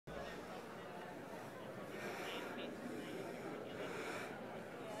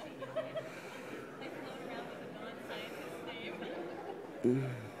Go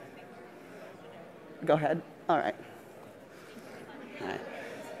ahead. All right. All right.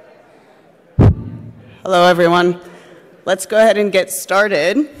 Hello, everyone. Let's go ahead and get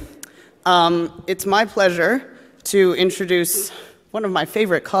started. It's my pleasure to introduce one of my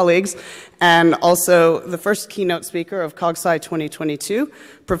favorite colleagues and also the first keynote speaker of CogSci 2022,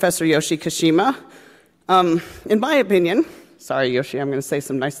 Professor Yoshi Kashima. In my opinion, sorry, Yoshi, I'm going to say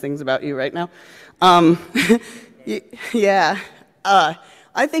some nice things about you right now.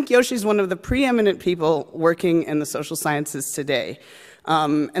 I think Yoshi's one of the preeminent people working in the social sciences today.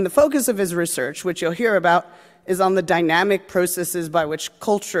 And the focus of his research, which you'll hear about, is on the dynamic processes by which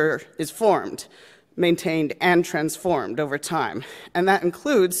culture is formed, maintained, and transformed over time. And that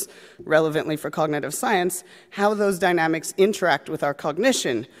includes, relevantly for cognitive science, how those dynamics interact with our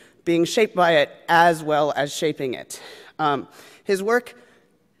cognition, being shaped by it as well as shaping it. His work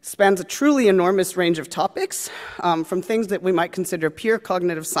spans a truly enormous range of topics, from things that we might consider pure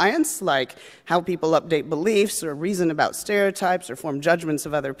cognitive science, like how people update beliefs or reason about stereotypes or form judgments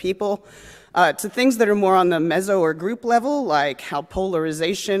of other people, to things that are more on the meso or group level, like how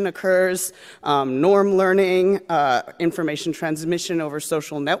polarization occurs, norm learning, information transmission over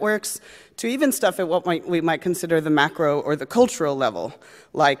social networks, to even stuff at what we might consider the macro or the cultural level,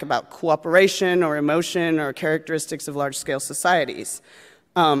 like about cooperation or emotion or characteristics of large-scale societies.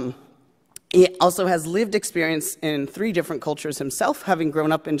 He also has lived experience in 3 different cultures himself, having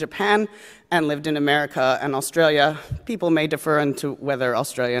grown up in Japan and lived in America and Australia. People may differ into whether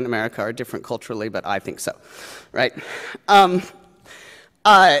Australia and America are different culturally, but I think so, right? When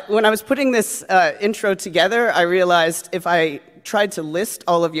I was putting this intro together, I realized if I tried to list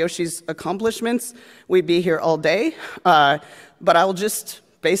all of Yoshi's accomplishments, we'd be here all day, but I'll just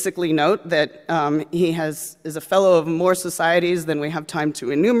basically note that he is a fellow of more societies than we have time to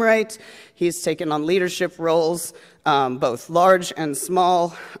enumerate. He's taken on leadership roles, both large and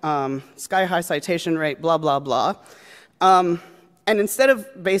small, sky-high citation rate, blah, blah, blah. And instead of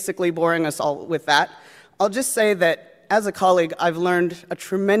basically boring us all with that, I'll just say that as a colleague, I've learned a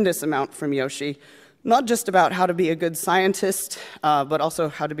tremendous amount from Yoshi, not just about how to be a good scientist, but also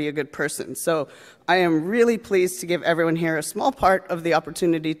how to be a good person. So I am really pleased to give everyone here a small part of the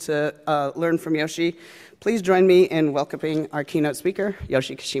opportunity to learn from Yoshi. Please join me in welcoming our keynote speaker,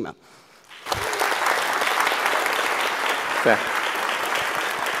 Yoshi Kashima.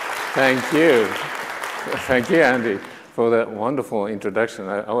 Thank you. Thank you, Andy, for that wonderful introduction.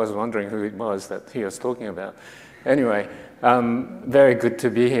 I was wondering who it was that he was talking about. Anyway, very good to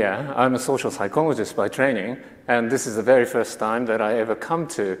be here. I'm a social psychologist by training, and this is the very first time that I ever come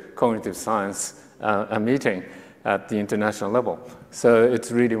to cognitive science, a meeting at the international level. So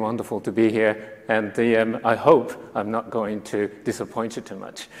it's really wonderful to be here, and I hope I'm not going to disappoint you too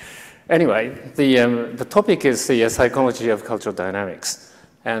much. Anyway, the topic is the psychology of cultural dynamics.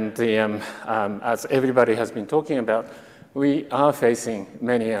 And as everybody has been talking about, we are facing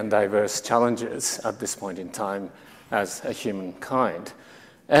many and diverse challenges at this point in time as a humankind.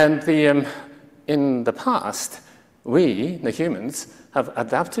 And in the past, we, the humans, have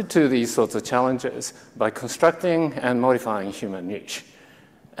adapted to these sorts of challenges by constructing and modifying human niche.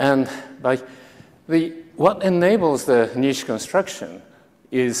 And what enables the niche construction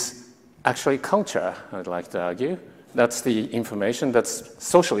is actually culture, I'd like to argue. That's the information that's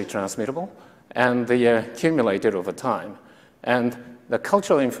socially transmittable and accumulated over time. And the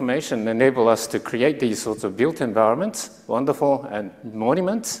cultural information enable us to create these sorts of built environments, wonderful and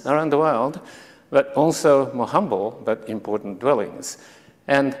monuments around the world, but also more humble but important dwellings.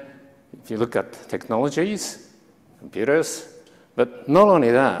 And if you look at technologies, computers, but not only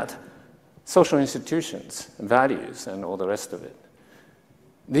that, social institutions, values, and all the rest of it.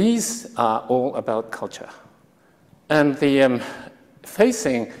 These are all about culture. And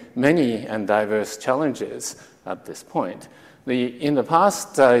facing many and diverse challenges at this point, in the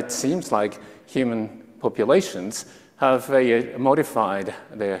past, it seems like human populations have modified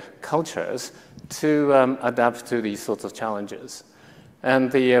their cultures to adapt to these sorts of challenges.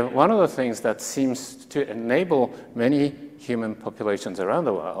 And one of the things that seems to enable many human populations around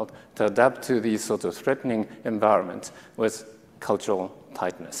the world to adapt to these sorts of threatening environments was cultural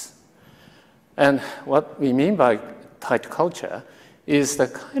tightness. And what we mean by tight culture is the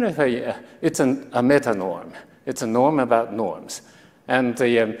kind of it's a meta-norm. It's a norm about norms. And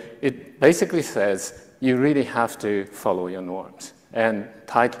it basically says you really have to follow your norms, and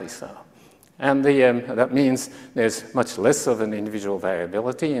tightly so. And that means there's much less of an individual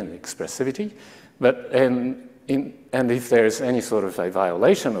variability and expressivity, and if there's any sort of a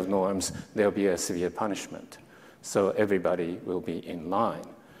violation of norms, there'll be a severe punishment. So everybody will be in line.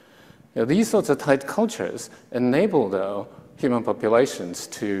 Now, these sorts of tight cultures enable, though, human populations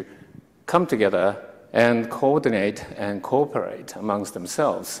to come together and coordinate and cooperate amongst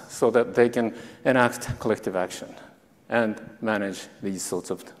themselves so that they can enact collective action and manage these sorts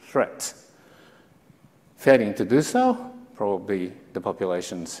of threats. Failing to do so, probably the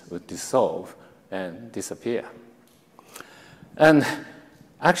populations would dissolve and disappear. And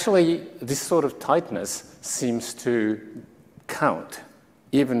actually, this sort of tightness seems to count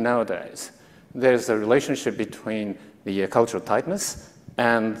even nowadays. There's a relationship between the cultural tightness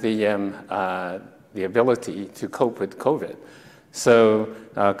and the ability to cope with COVID. So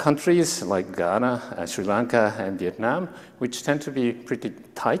countries like Ghana, Sri Lanka, and Vietnam, which tend to be pretty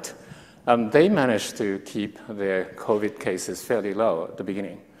tight, they managed to keep their COVID cases fairly low at the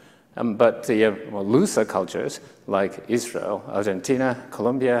beginning. But the more looser cultures like Israel, Argentina,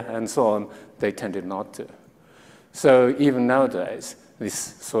 Colombia, and so on, they tended not to. So even nowadays, this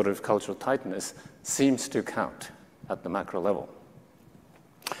sort of cultural tightness seems to count at the macro level.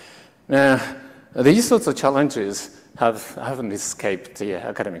 Now, these sorts of challenges haven't escaped the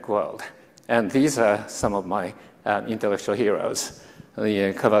academic world. And these are some of my intellectual heroes,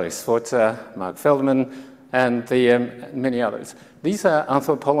 the Cavalli Sforza, Mark Feldman, and many others. These are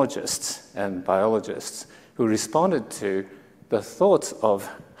anthropologists and biologists who responded to the thoughts of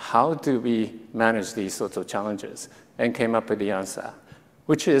how do we manage these sorts of challenges and came up with the answer,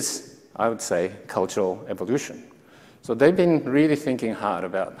 which is, I would say, cultural evolution. So they've been really thinking hard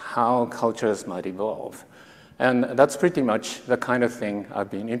about how cultures might evolve. And that's pretty much the kind of thing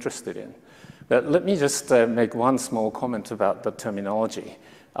I've been interested in. But let me just make one small comment about the terminology.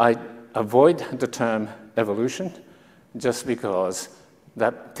 I avoid the term evolution just because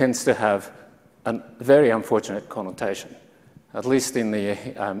that tends to have a very unfortunate connotation. At least in the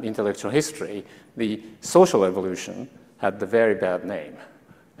intellectual history, the social evolution had the very bad name.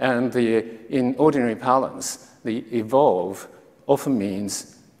 And in ordinary parlance, the evolve often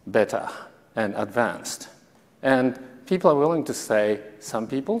means better and advanced. And people are willing to say some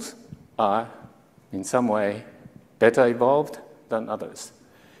peoples are, in some way, better evolved than others.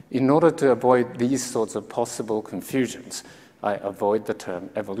 In order to avoid these sorts of possible confusions, I avoid the term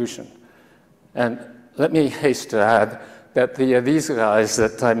evolution. And let me haste to add that these guys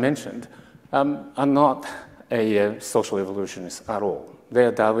that I mentioned are not social evolutionists at all. They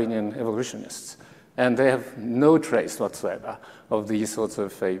are Darwinian evolutionists. And they have no trace whatsoever of these sorts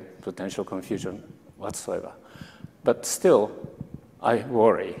of potential confusion whatsoever. But still, I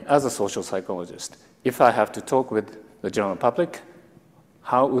worry, as a social psychologist, if I have to talk with the general public,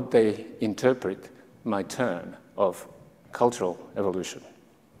 how would they interpret my term of cultural evolution?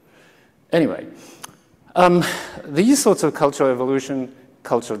 Anyway, these sorts of cultural evolution,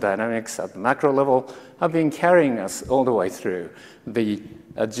 cultural dynamics at the macro level have been carrying us all the way through the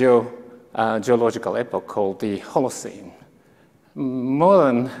geological epoch called the Holocene. More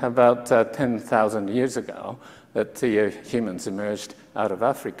than about 10,000 years ago, that humans emerged out of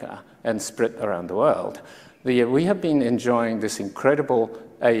Africa and spread around the world. We have been enjoying this incredible,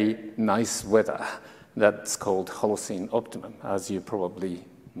 nice weather that's called Holocene optimum, as you probably,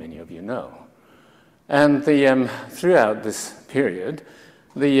 many of you know. And throughout this period,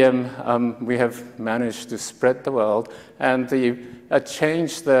 we have managed to spread the world and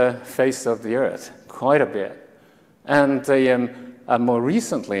change the face of the Earth quite a bit. And more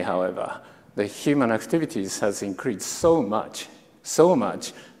recently, however, the human activities has increased so much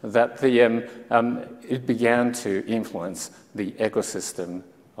that it began to influence the ecosystem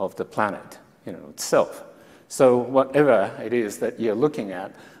of the planet itself. So whatever it is that you're looking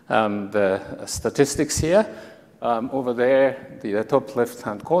at, the statistics here, over there, the top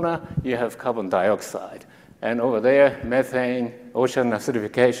left-hand corner, you have carbon dioxide. And over there, methane, ocean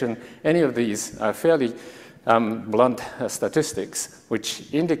acidification, any of these are fairly blunt statistics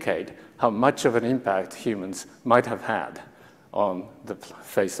which indicate how much of an impact humans might have had on the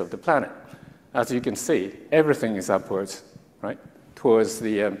face of the planet. As you can see, everything is upwards, right, towards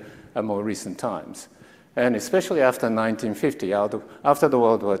the more recent times. And especially after 1950, after the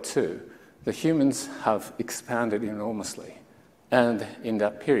World War II, the humans have expanded enormously. And in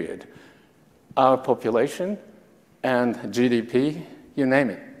that period, our population and GDP, you name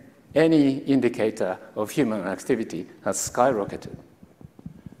it, any indicator of human activity has skyrocketed.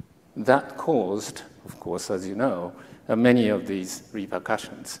 That caused, of course, as you know, many of these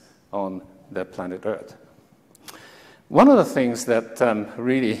repercussions on the planet Earth. One of the things that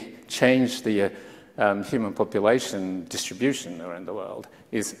really changed the human population distribution around the world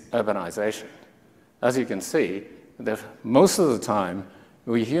is urbanization. As you can see, most of the time,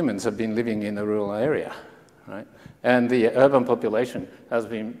 we humans have been living in a rural area, right? And the urban population has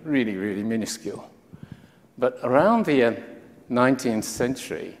been really, really minuscule. But around the 19th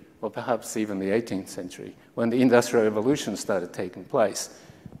century, or perhaps even the 18th century, when the Industrial Revolution started taking place,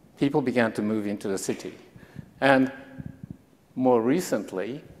 people began to move into the city. And more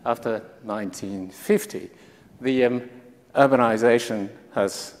recently, after 1950, the urbanization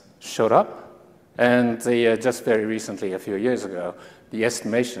has showed up, and just very recently, a few years ago, the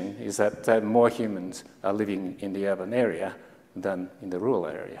estimation is that more humans are living in the urban area than in the rural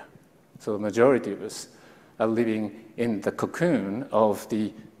area. So the majority of us are living in the cocoon of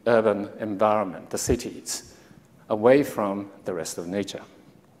the urban environment, the cities, away from the rest of nature.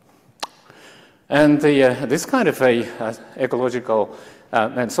 And this kind of ecological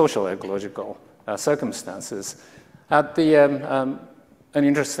and social ecological circumstances had an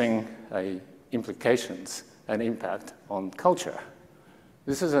interesting implications and impact on culture.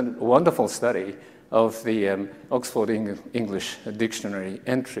 This is a wonderful study of the Oxford English Dictionary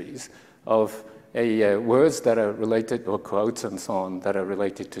entries of words that are related, or quotes and so on, that are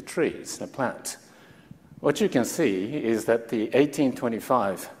related to trees and plants. What you can see is that the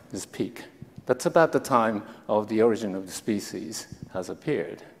 1825 is peak. That's about the time of the origin of the species has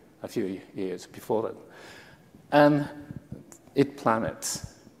appeared, a few years before that. And it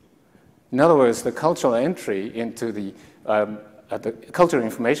plummets. In other words, the cultural entry into the cultural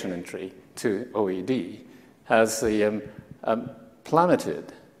information entry to OED has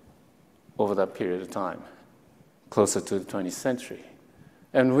plummeted over that period of time, closer to the 20th century.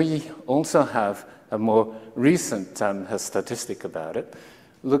 And we also have a more recent statistic about it,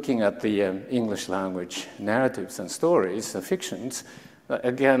 looking at the English language narratives and stories, the fictions.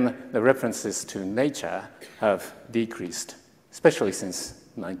 Again, the references to nature have decreased, especially since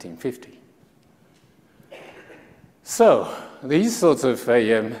 1950. So these sorts of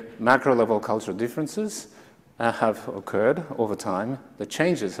macro-level cultural differences have occurred over time. The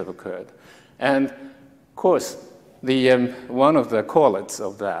changes have occurred. And, of course, one of the correlates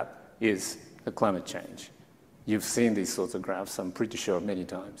of that is the climate change. You've seen these sorts of graphs, I'm pretty sure, many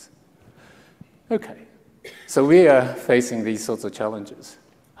times. Okay, so we are facing these sorts of challenges.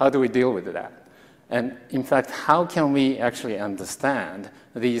 How do we deal with that? And in fact, how can we actually understand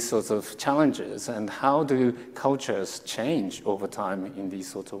these sorts of challenges, and how do cultures change over time in these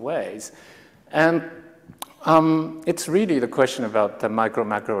sorts of ways? And it's really the question about the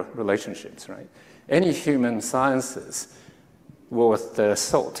micro-macro relationships, right? Any human sciences worth their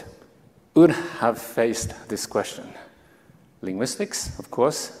salt would have faced this question. Linguistics, of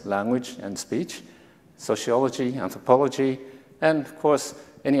course, language and speech, sociology, anthropology, and of course,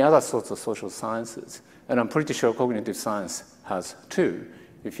 any other sorts of social sciences. And I'm pretty sure cognitive science has too,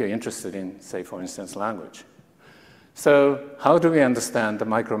 if you're interested in, say, for instance, language. So how do we understand the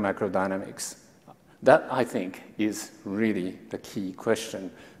micro-macro dynamics? That, I think, is really the key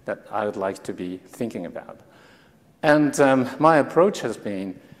question that I would like to be thinking about. And my approach has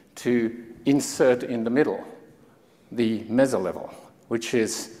been to insert in the middle the meso-level, which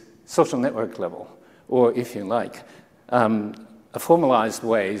is social network level, or if you like, formalized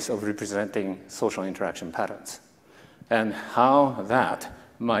ways of representing social interaction patterns, and how that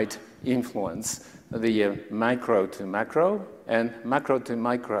might influence the micro to macro and macro to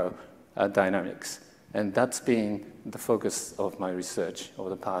micro dynamics. And that's been the focus of my research over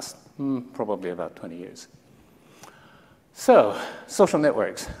the past probably about 20 years. So, social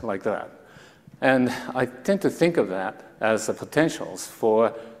networks like that. And I tend to think of that as the potentials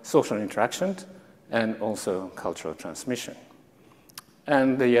for social interaction and also cultural transmission.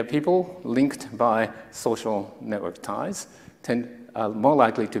 And the people linked by social network ties are more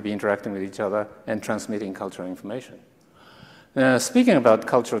likely to be interacting with each other and transmitting cultural information. Speaking about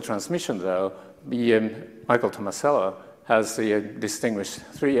cultural transmission, though, Michael Tomasello has distinguished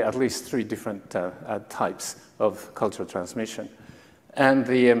at least three different types of cultural transmission. And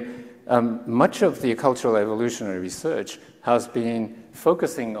much of the cultural evolutionary research has been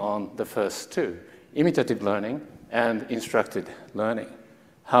focusing on the first two, imitative learning and instructed learning,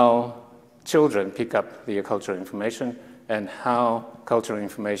 how children pick up the cultural information and how cultural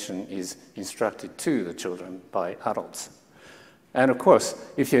information is instructed to the children by adults. And of course,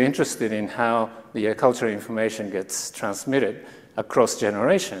 if you're interested in how the cultural information gets transmitted across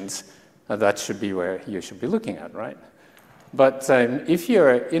generations, that should be where you should be looking at, right? But if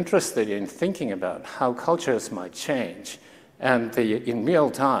you're interested in thinking about how cultures might change and in real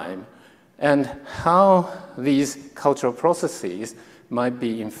time, and how these cultural processes might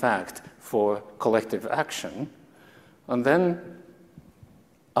be, in fact, for collective action, and then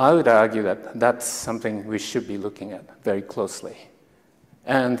I would argue that that's something we should be looking at very closely.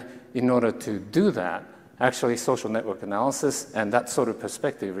 And in order to do that, actually social network analysis and that sort of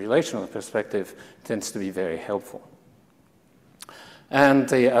perspective, relational perspective, tends to be very helpful.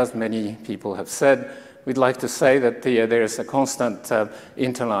 And as many people have said, we'd like to say that there's a constant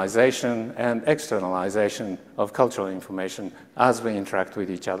internalization and externalization of cultural information as we interact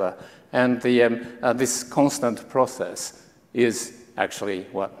with each other. And this constant process is actually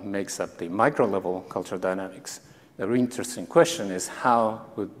what makes up the micro-level cultural dynamics. The interesting question is, how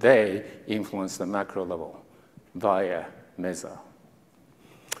would they influence the macro level via meso?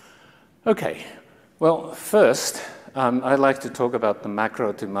 Okay, well, first, I'd like to talk about the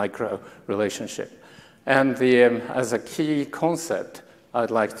macro to micro relationship. And as a key concept, I'd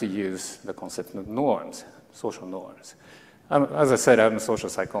like to use the concept of norms, social norms. As I said, I'm a social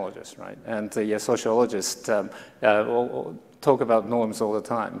psychologist, right? And sociologists talk about norms all the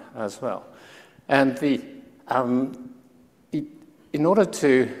time as well. And in order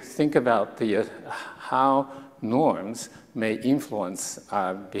to think about how norms may influence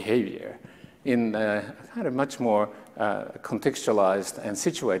behavior in kind of much more contextualized and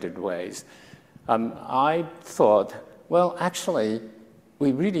situated ways, I thought, well, actually,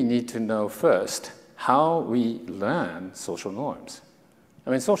 we really need to know first how we learn social norms. I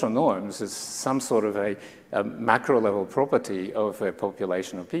mean, social norms is some sort of a macro-level property of a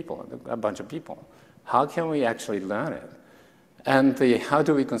population of people, a bunch of people. How can we actually learn it? And how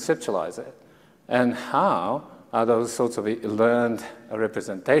do we conceptualize it? And how are those sorts of learned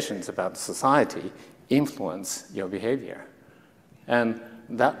representations about society influence your behavior? And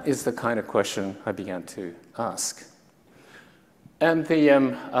that is the kind of question I began to ask. And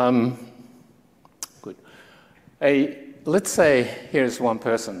let's say here's one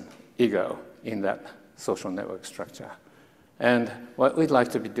person, ego, in that social network structure. And what we'd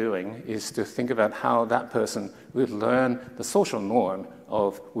like to be doing is to think about how that person would learn the social norm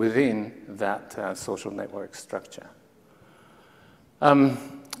of within that social network structure. In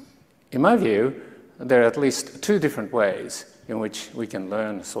my view, there are at least two different ways in which we can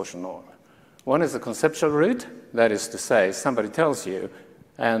learn social norm. One is the conceptual route, that is to say, somebody tells you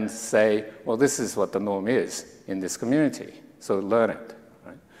and say, well, this is what the norm is in this community, so learn it.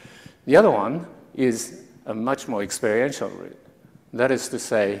 Right? The other one is a much more experiential route. That is to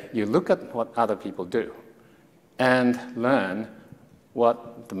say, you look at what other people do and learn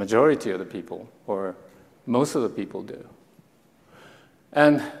what the majority of the people or most of the people do.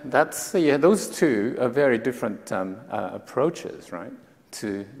 And that's those two are very different approaches, right,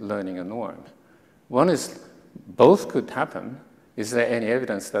 to learning a norm. One is both could happen. Is there any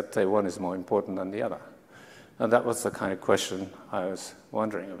evidence that one is more important than the other? And that was the kind of question I was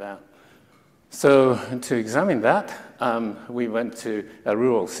wondering about. So to examine that, we went to a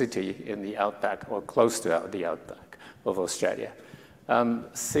rural city in the outback, or close to the outback of Australia.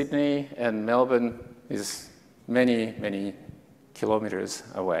 Sydney and Melbourne is many, many kilometers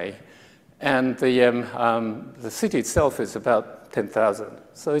away. And the city itself is about 10,000.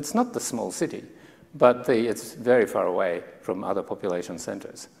 So it's not the small city, but it's very far away from other population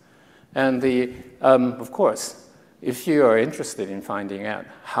centers. And of course, if you are interested in finding out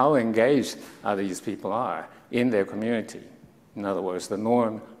how engaged these people are in their community, in other words, the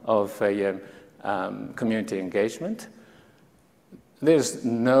norm of community engagement, there's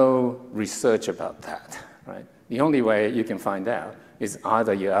no research about that, right? The only way you can find out is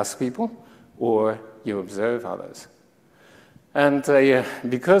either you ask people or you observe others. And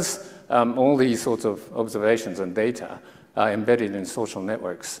because all these sorts of observations and data are embedded in social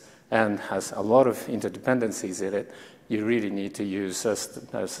networks and has a lot of interdependencies in it, you really need to use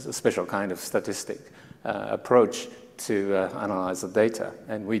a special kind of statistic approach to analyze the data.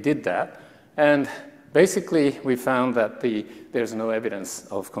 And we did that. And basically, we found that there's no evidence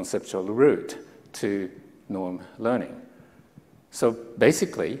of conceptual route to norm learning. So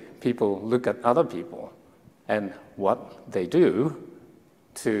basically, people look at other people and what they do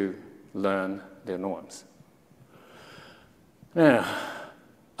to learn their norms. Now,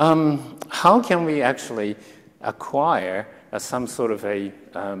 how can we actually acquire some sort of a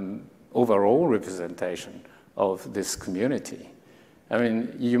overall representation of this community? I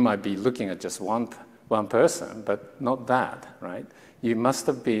mean, you might be looking at just one person, but not that, right? You must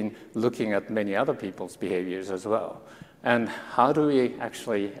have been looking at many other people's behaviors as well. And how do we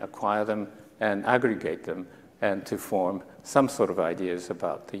actually acquire them and aggregate them and to form some sort of ideas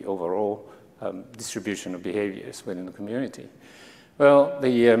about the overall distribution of behaviors within the community? Well,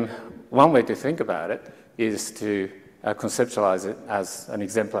 one way to think about it is to conceptualize it as an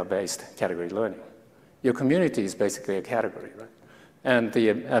exemplar-based category learning. Your community is basically a category, right? And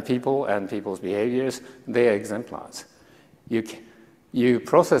the people and people's behaviors, they are exemplars. You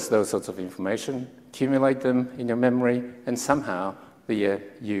process those sorts of information, accumulate them in your memory, and somehow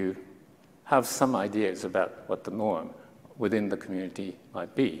you have some ideas about what the norm within the community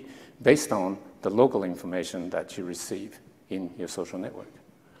might be, based on the local information that you receive in your social network.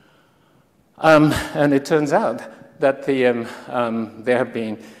 And it turns out that there have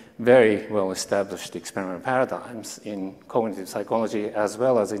been very well-established experimental paradigms in cognitive psychology as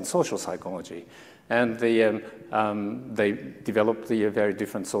well as in social psychology. And they developed the very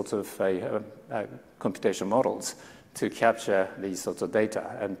different sorts of computation models to capture these sorts of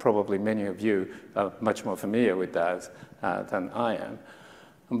data. And probably many of you are much more familiar with that than I am.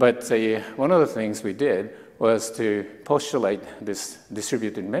 But one of the things we did was to postulate this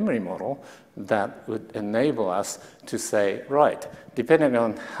distributed memory model that would enable us to say, right, depending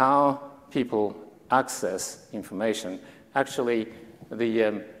on how people access information, actually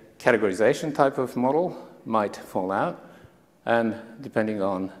the categorization type of model might fall out, and depending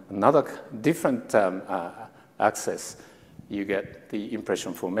on another different access, you get the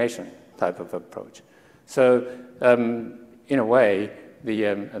impression formation type of approach. So in a way,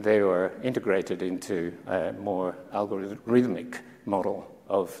 they were integrated into a more algorithmic model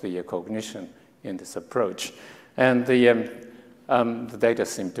of the cognition in this approach. And the data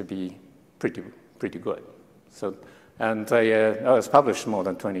seemed to be pretty good. So, and it was published more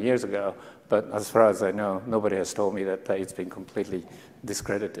than 20 years ago, but as far as I know, nobody has told me that it's been completely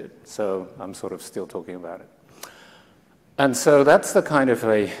discredited. So I'm sort of still talking about it. And so that's the kind of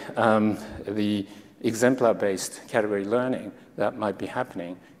the exemplar-based category learning that might be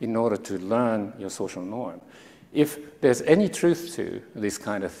happening in order to learn your social norm. If there's any truth to this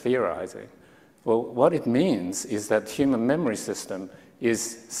kind of theorizing, well, what it means is that human memory system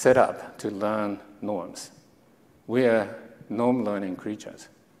is set up to learn norms. We are norm-learning creatures.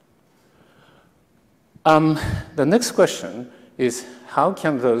 The next question is, how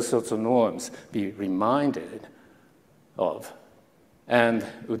can those sorts of norms be reminded of? And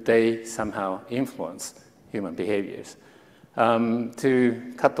would they somehow influence human behaviors?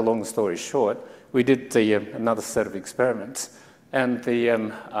 To cut the long story short, we did another set of experiments, and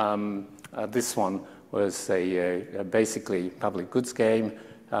this one was a basically public goods game,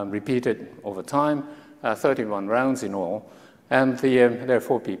 repeated over time, 31 rounds in all, and there are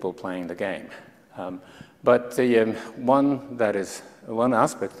 4 people playing the game. But one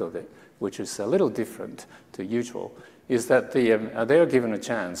aspect of it, which is a little different to usual, is that they are given a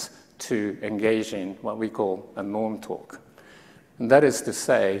chance to engage in what we call a norm talk. And that is to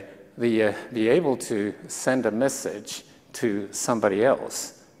say, be able to send a message to somebody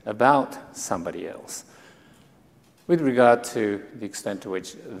else about somebody else with regard to the extent to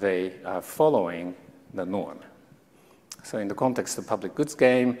which they are following the norm. So in the context of public goods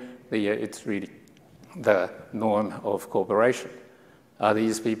game, it's really the norm of cooperation. Are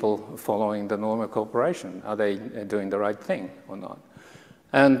these people following the norm of cooperation? Are they doing the right thing or not?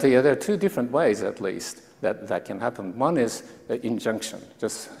 And there are 2 different ways, at least, that can happen. One is the injunction,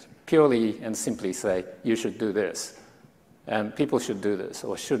 just purely and simply say, you should do this, and people should do this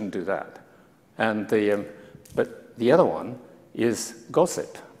or shouldn't do that. And but the other one is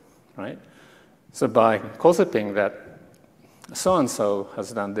gossip, right? So by gossiping that so-and-so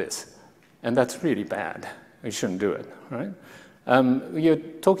has done this, and that's really bad, you shouldn't do it, right? You're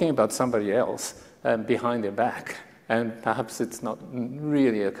talking about somebody else behind their back, and perhaps it's not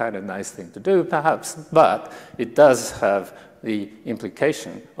really a kind of nice thing to do, perhaps, but it does have the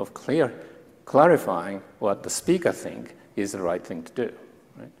implication of clarifying what the speaker thinks is the right thing to do.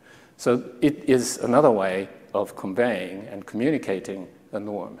 Right? So it is another way of conveying and communicating the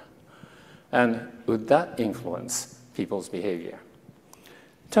norm. And would that influence people's behavior?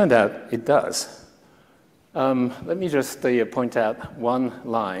 Turned out it does. Let me just point out one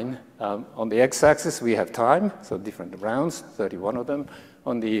line. On the x-axis, we have time, so different rounds, 31 of them.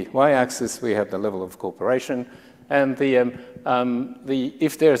 On the y-axis, we have the level of cooperation. And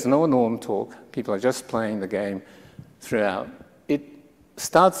if there's no norm talk, people are just playing the game throughout, it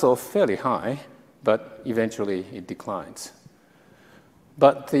starts off fairly high, but eventually it declines.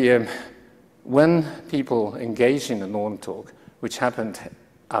 But when people engage in the norm talk, which happened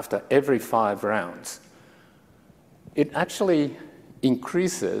after every 5 rounds, it actually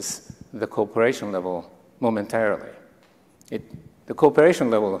increases the cooperation level momentarily. The cooperation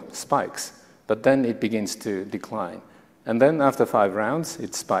level spikes, but then it begins to decline. And then after 5 rounds,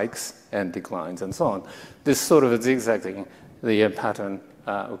 it spikes and declines and so on. This sort of zigzagging, the pattern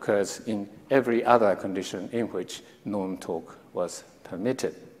occurs in every other condition in which norm talk was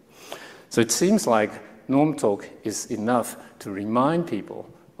permitted. So it seems like norm talk is enough to remind people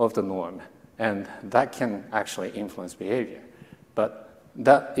of the norm, and that can actually influence behavior. But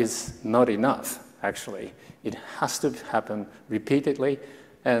that is not enough, actually. It has to happen repeatedly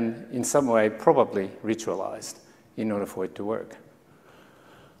and in some way probably ritualized in order for it to work.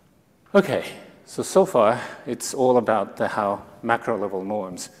 Okay, so far, it's all about how macro-level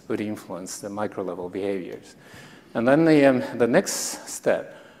norms would influence the micro-level behaviors. And then the next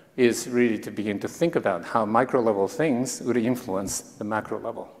step is really to begin to think about how micro-level things would influence the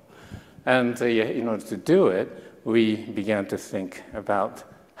macro-level. And in order to do it, we began to think about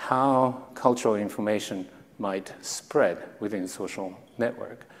how cultural information might spread within social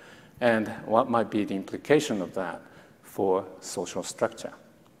network and what might be the implication of that for social structure.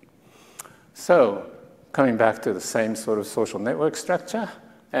 So, coming back to the same sort of social network structure,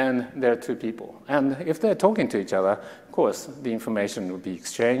 and there are two people. And if they're talking to each other, of course, the information will be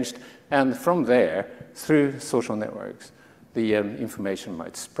exchanged, and from there, through social networks, the information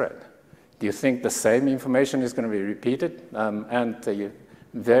might spread. Do you think the same information is going to be repeated and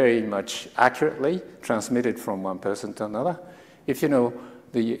very much accurately transmitted from one person to another? If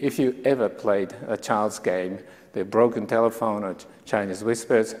you ever played a child's game, the broken telephone or Chinese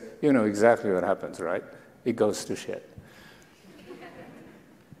whispers, you know exactly what happens, right? It goes to shit.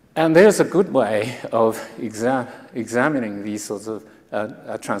 And there's a good way of examining these sorts of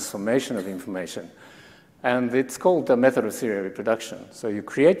a transformation of information. And it's called the method of serial reproduction. So you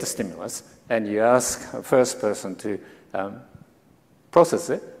create the stimulus, and you ask a first person to process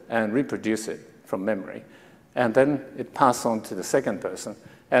it and reproduce it from memory. And then it passes on to the second person,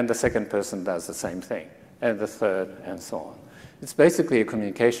 and the second person does the same thing, and the third, and so on. It's basically a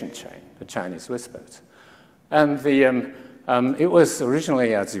communication chain, the Chinese whispers. And it was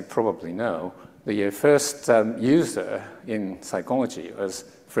originally, as you probably know, the first user in psychology was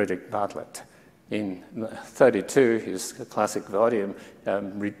Frederick Bartlett. In 1932, his classic volume,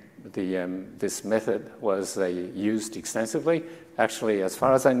 this method was used extensively. Actually, as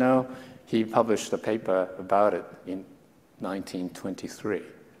far as I know, he published a paper about it in 1923.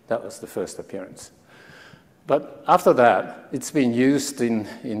 That was the first appearance. But after that, it's been used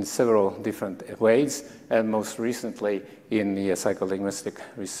in several different ways, and most recently in the psycholinguistic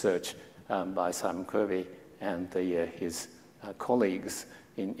research by Simon Kirby and his colleagues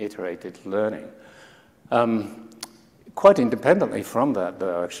in iterated learning. Quite independently from that,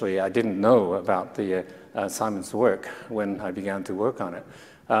 though, actually, I didn't know about Simon's work when I began to work on it.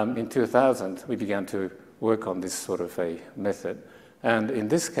 In 2000, we began to work on this sort of a method. And in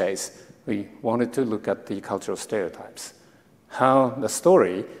this case, we wanted to look at the cultural stereotypes, how the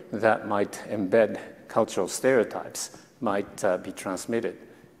story that might embed cultural stereotypes might be transmitted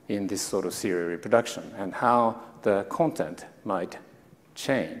in this sort of serial reproduction, and how the content might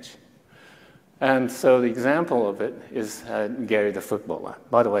change. And so the example of it is Gary the footballer.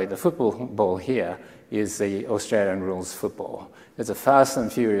 By the way, the football ball here is the Australian rules football. It's a fast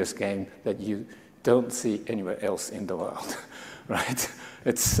and furious game that you don't see anywhere else in the world, right?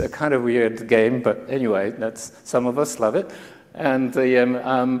 It's a kind of weird game, but anyway, some of us love it. And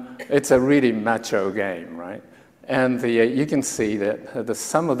it's a really macho game, right? And you can see that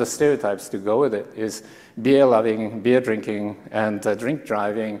some of the stereotypes to go with it is beer loving, beer drinking, and drink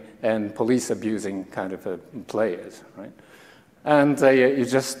driving, and police abusing kind of players, right? And you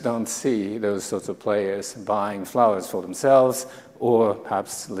just don't see those sorts of players buying flowers for themselves, or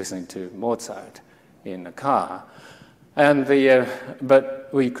perhaps listening to Mozart in a car. And but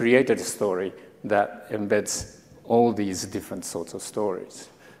we created a story that embeds all these different sorts of stories,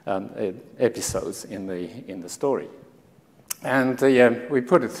 episodes in the story. And we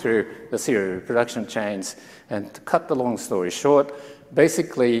put it through the serial reproduction chains, and to cut the long story short,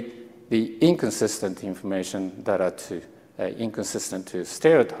 basically the inconsistent information that are inconsistent to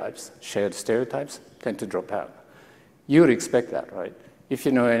stereotypes, shared stereotypes, tend to drop out. You would expect that, right? If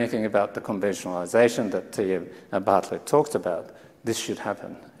you know anything about the conventionalization that Bartlett talked about, this should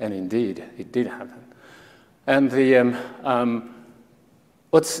happen, and indeed, it did happen. And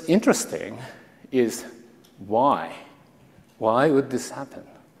what's interesting is why? Why would this happen?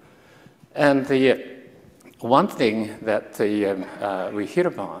 And the one thing that we hit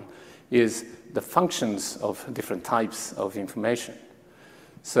upon is the functions of different types of information.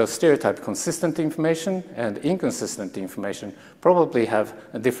 So stereotype consistent information and inconsistent information probably have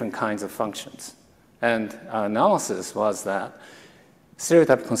different kinds of functions. And our analysis was that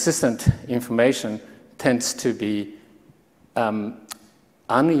stereotype consistent information tends to be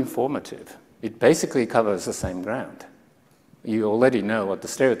uninformative. It basically covers the same ground. You already know what the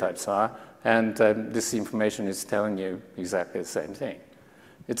stereotypes are, and this information is telling you exactly the same thing.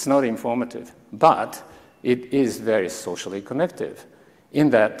 It's not informative, but it is very socially connective, in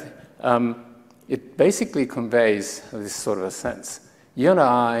that it basically conveys this sort of a sense. You and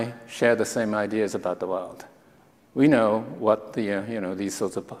I share the same ideas about the world. We know what these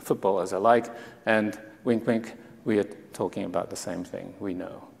sorts of footballers are like, and wink, wink, we are talking about the same thing, we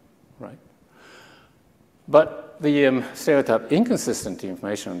know, right? But the stereotype inconsistent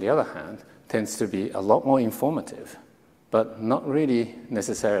information, on the other hand, tends to be a lot more informative, but not really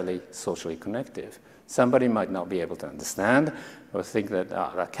necessarily socially connective. Somebody might not be able to understand or think that,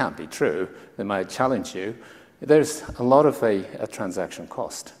 that can't be true. They might challenge you. There's a lot of a transaction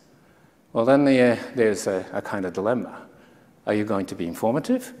cost. Well, then there's a kind of dilemma. Are you going to be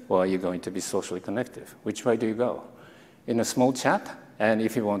informative, or are you going to be socially connective? Which way do you go? In a small chat, and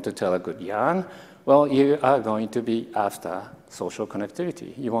if you want to tell a good yarn, well, you are going to be after social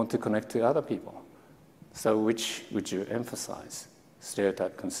connectivity. You want to connect to other people. So which would you emphasize?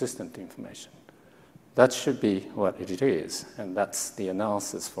 Stereotype consistent information. That should be what it is, and that's the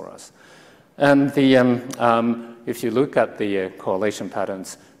analysis for us. And if you look at the correlation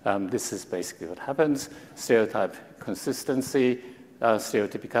patterns, this is basically what happens. Stereotype consistency,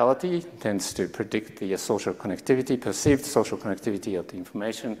 stereotypicality tends to predict the social connectivity, perceived social connectivity of the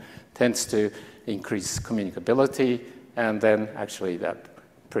information, tends to increase communicability, and then actually that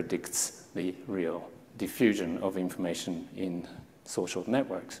predicts the real diffusion of information in social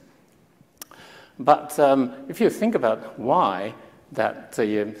networks. But if you think about why that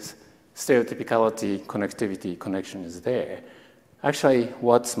stereotypicality, connectivity, connection is there, actually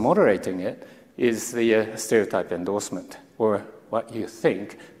what's moderating it is the stereotype endorsement, or what you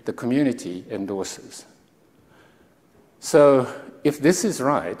think the community endorses. So if this is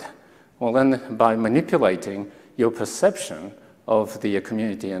right, well then by manipulating your perception of the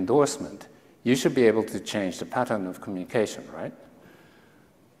community endorsement, you should be able to change the pattern of communication, right?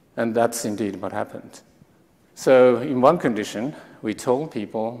 And that's indeed what happened. So in one condition, we told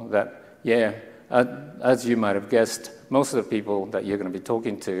people that, yeah, as you might have guessed, most of the people that you're going to be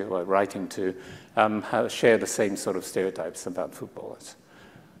talking to or writing to share the same sort of stereotypes about footballers.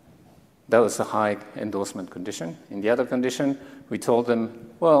 That was a high endorsement condition. In the other condition, we told them,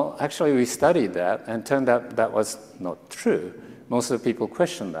 well, actually we studied that and turned out that was not true. Most of the people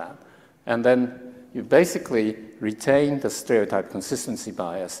questioned that. And then you basically retain the stereotype consistency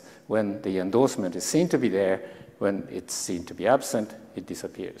bias when the endorsement is seen to be there. When it's seen to be absent, it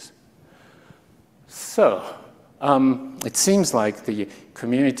disappears. So it seems like the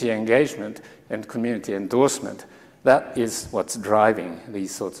community engagement and community endorsement, that is what's driving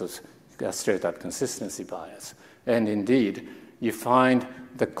these sorts of stereotype consistency bias. And indeed, you find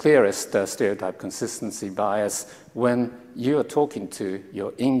the clearest stereotype consistency bias when you are talking to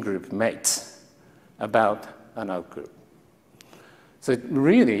your in-group mates about an out-group. So it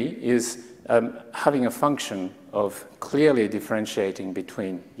really is having a function of clearly differentiating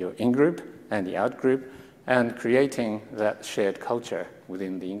between your in-group and the out-group and creating that shared culture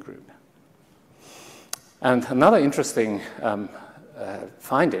within the in-group. And another interesting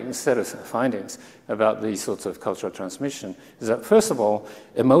set of findings about these sorts of cultural transmission is that, first of all,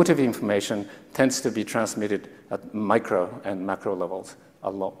 emotive information tends to be transmitted at micro and macro levels a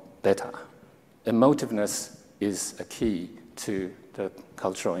lot better. Emotiveness is a key to the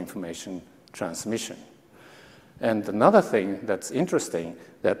cultural information transmission. And another thing that's interesting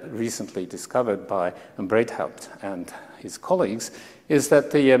that recently discovered by Breithaupt and his colleagues is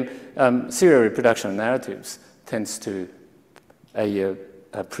that the serial reproduction narratives tends to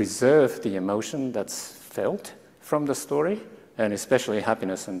preserve the emotion that's felt from the story, and especially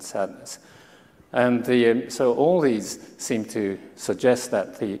happiness and sadness. And so all these seem to suggest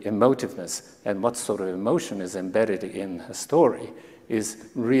that the emotiveness and what sort of emotion is embedded in a story is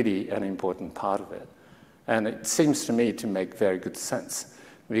really an important part of it. And it seems to me to make very good sense,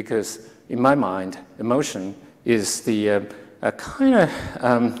 because in my mind, emotion is the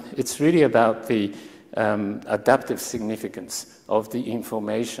it's really about the adaptive significance of the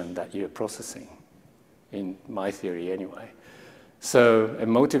information that you're processing, in my theory anyway. So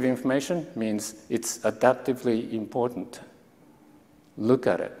emotive information means it's adaptively important. Look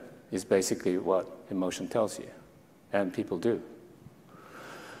at it is basically what emotion tells you, and people do.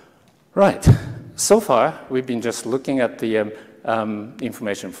 Right. So far, we've been just looking at the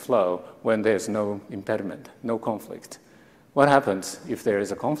information flow when there's no impediment, no conflict. What happens if there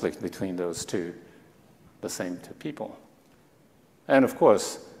is a conflict between those two, the same two people? And of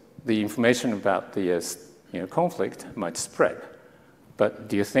course, the information about the conflict might spread. But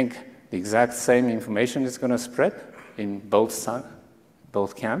do you think the exact same information is going to spread in both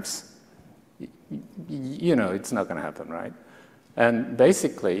camps? It's not going to happen, right? And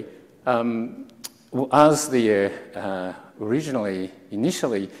basically, as the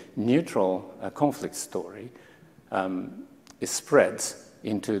initially neutral conflict story is spreads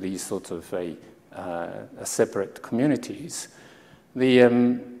into these sorts of separate communities, the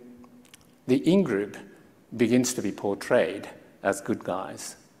in-group begins to be portrayed as good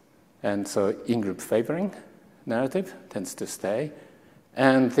guys. And so in-group favoring narrative tends to stay,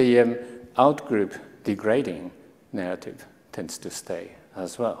 and the out-group degrading narrative tends to stay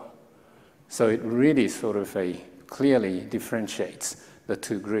as well. So it really sort of clearly differentiates the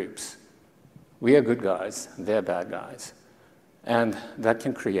two groups. We are good guys, they're bad guys. And that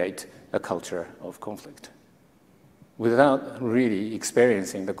can create a culture of conflict without really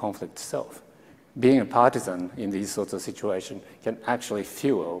experiencing the conflict itself. Being a partisan in these sorts of situations can actually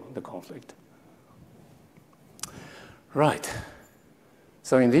fuel the conflict. Right.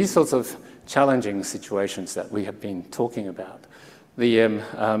 So in these sorts of challenging situations that we have been talking about, we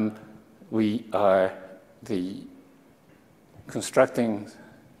are constructing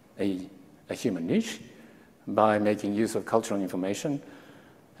a human niche by making use of cultural information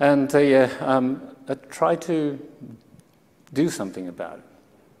and try to do something about it.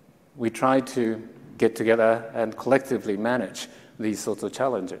 We try to get together and collectively manage these sorts of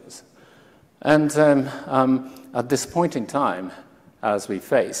challenges. And at this point in time, as we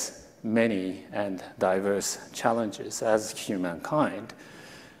face many and diverse challenges as humankind,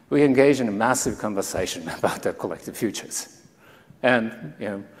 we engage in a massive conversation about our collective futures. And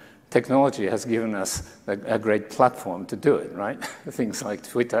technology has given us a great platform to do it, right? Things like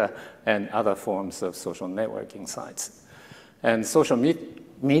Twitter and other forms of social networking sites. And social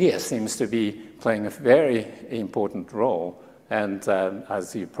media seems to be playing a very important role, and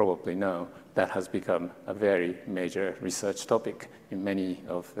as you probably know, that has become a very major research topic in many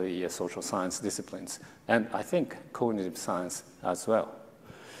of the social science disciplines, and I think cognitive science as well.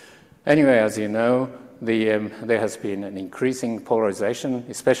 Anyway, as you know, there has been an increasing polarization,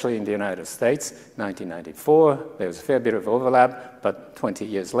 especially in the United States. 1994, there was a fair bit of overlap, but 20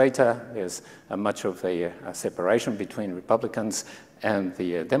 years later, there's much of a separation between Republicans and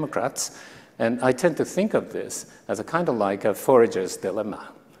the Democrats. And I tend to think of this as a kind of like a forager's dilemma.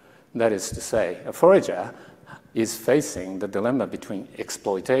 That is to say, a forager is facing the dilemma between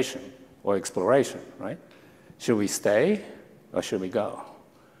exploitation or exploration, right? Should we stay or should we go?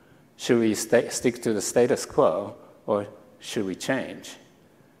 Should we stick to the status quo or should we change?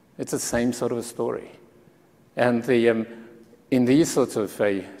 It's the same sort of a story. And in these sorts of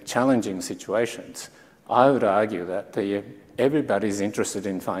challenging situations, I would argue that everybody's interested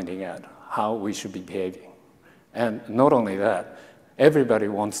in finding out how we should be behaving. And not only that, everybody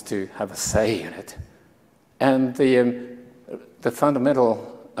wants to have a say in it. And the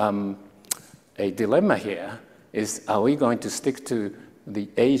fundamental dilemma here is, are we going to stick to the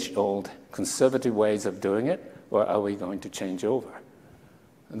age-old conservative ways of doing it, or are we going to change over?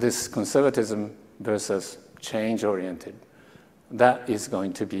 This conservatism versus change-oriented, that is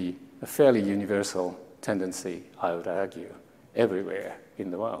going to be a fairly universal tendency, I would argue, everywhere in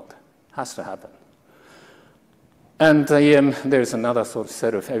the world. Has to happen. And there's another sort of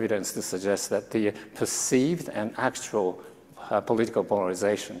set of evidence to suggest that the perceived and actual political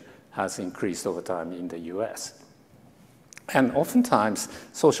polarization has increased over time in the US. And oftentimes,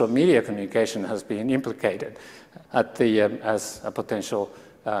 social media communication has been implicated as a potential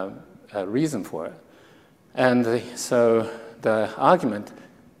reason for it. And so the argument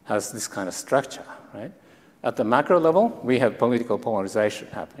has this kind of structure, right? At the macro level, we have political polarization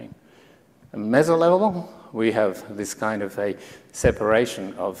happening. At the meso level, we have this kind of a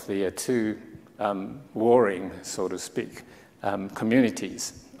separation of the two warring, so to speak,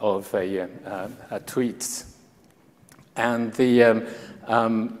 communities of tweets. And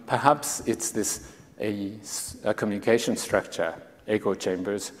perhaps it's this a communication structure, echo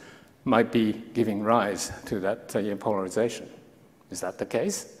chambers, might be giving rise to that polarization. Is that the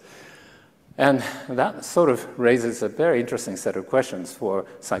case? And that sort of raises a very interesting set of questions for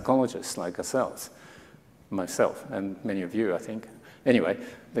psychologists like ourselves, myself, and many of you, I think. Anyway,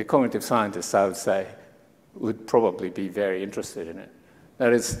 the cognitive scientists, I would say, would probably be very interested in it.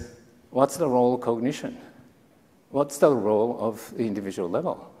 That is, what's the role of cognition? What's the role of the individual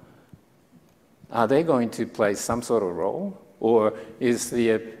level? Are they going to play some sort of role? Or is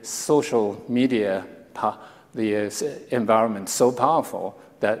the social media, the environment so powerful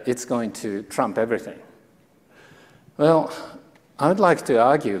that it's going to trump everything? Well, I would like to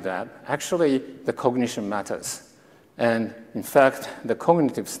argue that actually the cognition matters. And in fact, the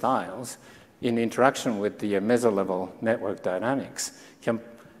cognitive styles in interaction with the meso-level network dynamics can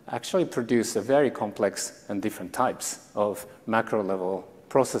actually produce a very complex and different types of macro-level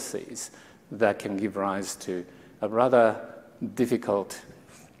processes that can give rise to a rather difficult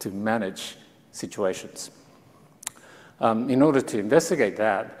to manage situations. In order to investigate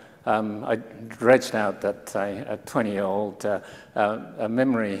that, I dredged out that a 20-year-old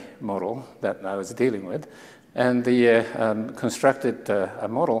memory model that I was dealing with, and constructed a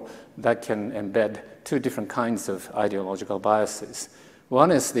model that can embed two different kinds of ideological biases.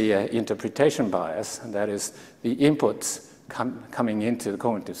 One is the interpretation bias, and that is the inputs coming into the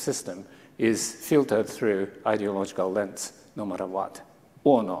cognitive system is filtered through ideological lens, no matter what,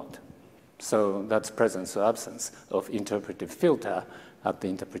 or not. So that's presence or absence of interpretive filter at the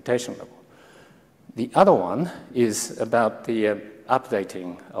interpretation level. The other one is about the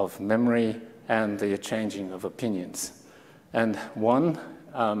updating of memory and the changing of opinions. And one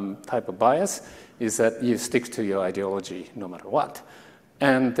type of bias is that you stick to your ideology no matter what,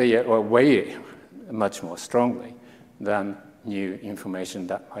 and or weigh much more strongly than new information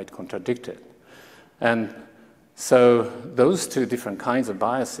that might contradict it. And so those two different kinds of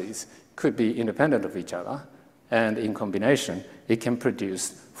biases could be independent of each other, and in combination, it can produce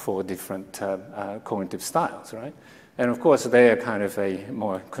 4 different cognitive styles, right? And of course, they are kind of a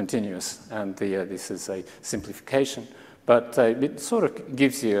more continuous, and this is a simplification, but it sort of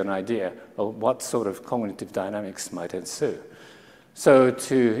gives you an idea of what sort of cognitive dynamics might ensue. So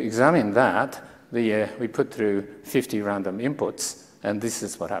to examine that, we put through 50 random inputs, and this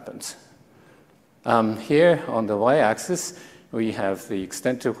is what happens. Here on the y-axis, we have the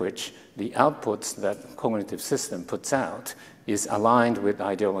extent to which the outputs that cognitive system puts out is aligned with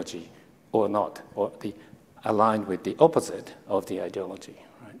ideology or not, or aligned with the opposite of the ideology.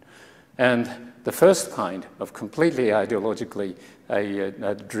 Right? And the first kind of completely ideologically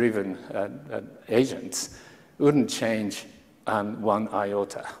driven agents wouldn't change 1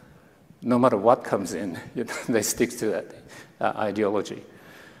 iota. No matter what comes in, they stick to that ideology.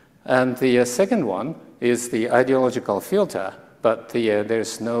 And the second one is the ideological filter, but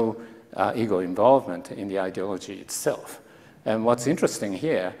there's no ego involvement in the ideology itself. And what's interesting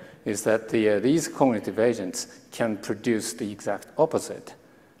here is that these cognitive agents can produce the exact opposite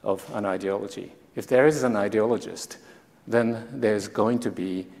of an ideology. If there is an ideologist, then there's going to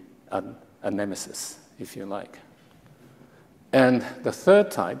be a nemesis, if you like. And the third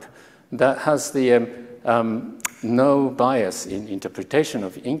type, that has the no bias in interpretation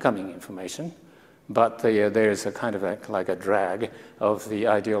of incoming information, but there is a kind of like a drag of the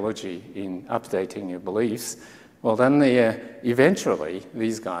ideology in updating your beliefs. Well, then eventually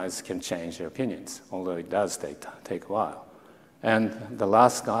these guys can change their opinions, although it does take a while. And the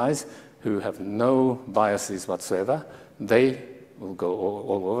last guys who have no biases whatsoever, they will go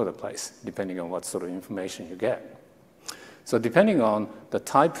all over the place, depending on what sort of information you get. So depending on the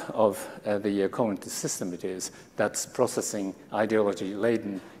type of the cognitive system it is that's processing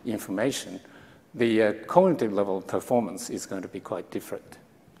ideology-laden information, the cognitive level performance is going to be quite different.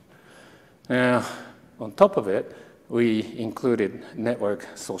 Now, on top of it, we included network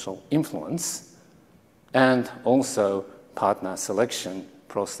social influence and also partner selection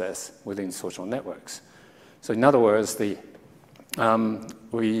process within social networks. So in other words,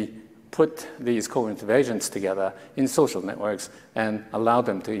 we put these cognitive agents together in social networks and allow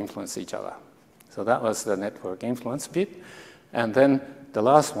them to influence each other. So that was the network influence bit. And then the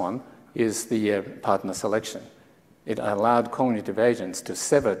last one is the partner selection. It allowed cognitive agents to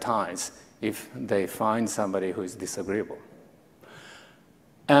sever ties if they find somebody who is disagreeable.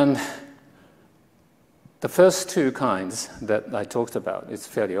 And the first 2 kinds that I talked about, it's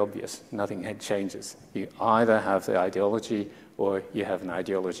fairly obvious. Nothing changes. You either have the ideology or you have an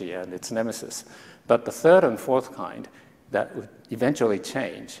ideology and its nemesis. But the third and fourth kind that would eventually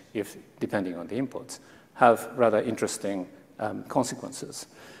change, if depending on the inputs, have rather interesting consequences.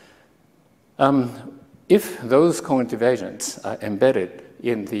 If those cognitive agents are embedded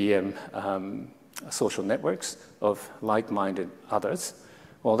in the social networks of like-minded others,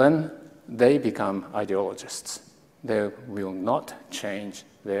 well then they become ideologists. They will not change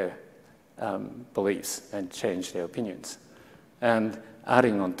their beliefs and change their opinions. And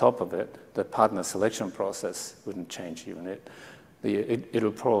adding on top of it, the partner selection process wouldn't change even it.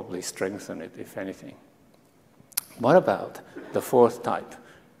 It'll probably strengthen it, if anything. What about the fourth type,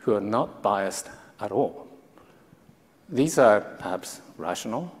 who are not biased at all? These are perhaps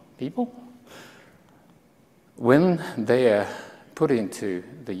rational people. When they are put into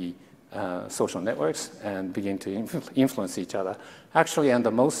the social networks and begin to influence each other, actually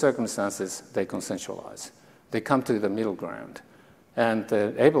under most circumstances, they consensualize. They come to the middle ground. And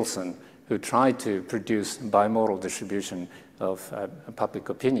Abelson, who tried to produce bimodal distribution of public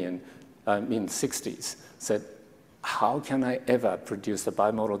opinion in the 60s, said, how can I ever produce a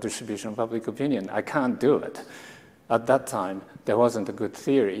bimodal distribution of public opinion? I can't do it. At that time, there wasn't a good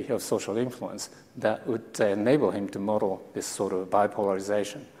theory of social influence that would enable him to model this sort of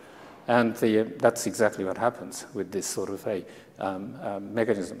bipolarization. And that's exactly what happens with this sort of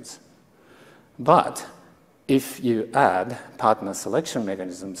mechanisms. But if you add partner selection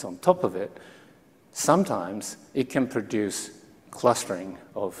mechanisms on top of it, sometimes it can produce clustering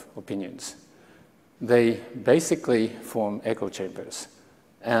of opinions. They basically form echo chambers,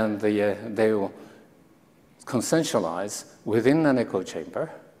 and they will consensualize within an echo chamber,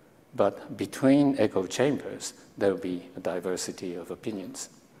 but between echo chambers, there will be a diversity of opinions.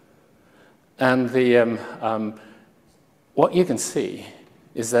 And what you can see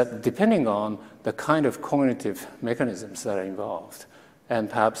is that depending on the kind of cognitive mechanisms that are involved, and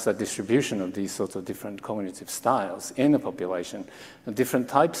perhaps the distribution of these sorts of different cognitive styles in the population, different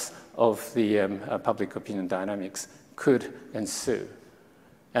types of the public opinion dynamics could ensue.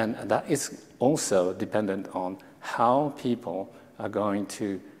 And that is also dependent on how people are going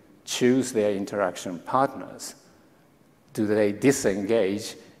to choose their interaction partners. Do they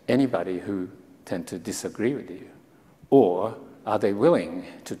disengage anybody who tend to disagree with you? Or are they willing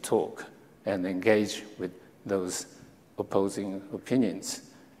to talk and engage with those opposing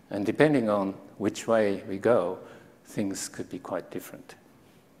opinions? And depending on which way we go, things could be quite different.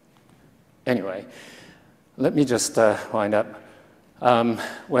 Anyway, let me just wind up.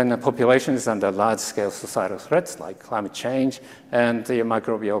 When a population is under large-scale societal threats like climate change and the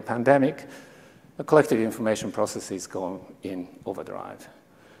microbial pandemic, the collective information processes go in overdrive.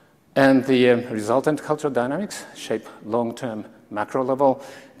 And the resultant cultural dynamics shape long-term macro-level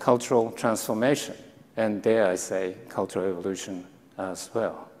cultural transformation, and dare I say, cultural evolution as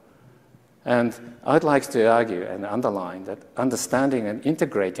well. And I'd like to argue and underline that understanding and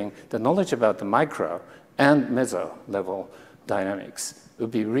integrating the knowledge about the micro and meso-level dynamics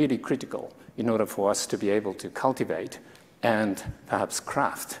would be really critical in order for us to be able to cultivate and perhaps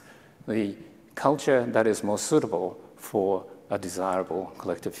craft the culture that is most suitable for a desirable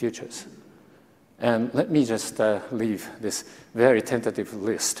collective futures. And let me just leave this very tentative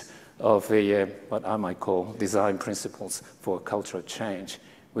list of the, what I might call design principles for cultural change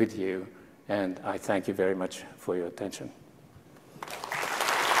with you. And I thank you very much for your attention.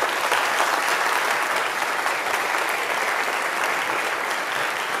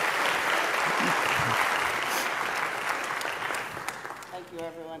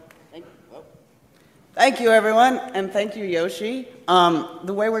 Thank you, everyone, and thank you, Yoshi.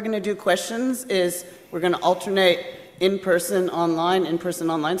 The way we're going to do questions is we're going to alternate in-person, online.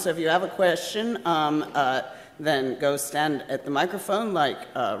 So if you have a question, then go stand at the microphone like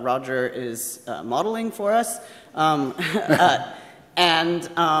Roger is modeling for us. We'll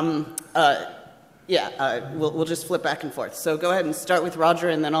just flip back and forth. So go ahead and start with Roger,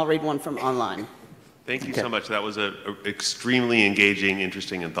 and then I'll read one from online. Thank you so much. That was an extremely engaging,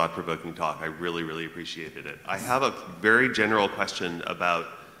 interesting, and thought-provoking talk. I really, really appreciated it. I have a very general question about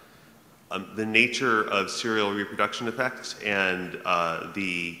the nature of serial reproduction effects and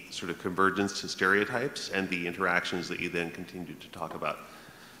the sort of convergence to stereotypes and the interactions that you then continue to talk about.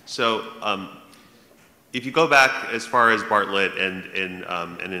 So if you go back as far as Bartlett and in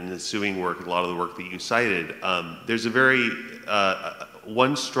the ensuing work, a lot of the work that you cited, there's a very,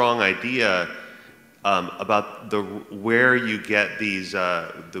 one strong idea about where you get these,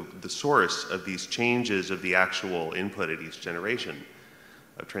 the source of these changes of the actual input at each generation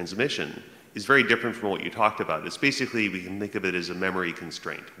of transmission is very different from what you talked about. It's basically, we can think of it as a memory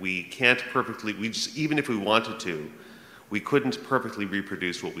constraint. We can't perfectly, even if we wanted to, we couldn't perfectly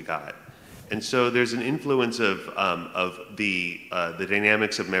reproduce what we got. And so there's an influence of the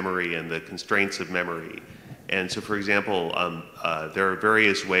dynamics of memory and the constraints of memory. And so, for example, there are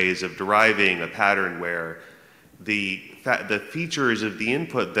various ways of deriving a pattern where the features of the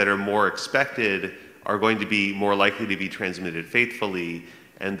input that are more expected are going to be more likely to be transmitted faithfully,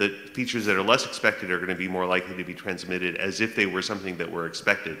 and the features that are less expected are going to be more likely to be transmitted as if they were something that were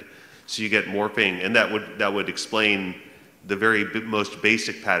expected. So you get morphing, and that would explain the very most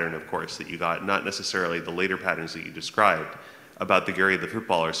basic pattern, of course, that you got, not necessarily the later patterns that you described about the Gary the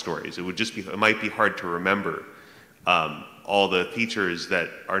Footballer stories. It would just be, it might be hard to remember all the features that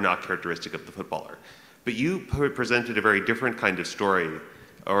are not characteristic of the footballer. But you presented a very different kind of story,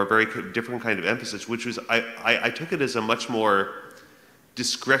 or a very different kind of emphasis, which was, I took it as a much more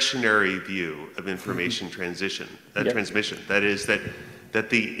discretionary view of information transmission. That is that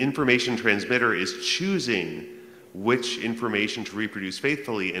the information transmitter is choosing which information to reproduce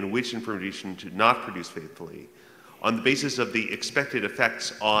faithfully and which information to not produce faithfully on the basis of the expected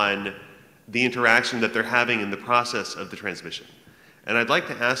effects on the interaction that they're having in the process of the transmission. And I'd like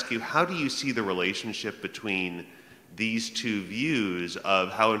to ask you, how do you see the relationship between these two views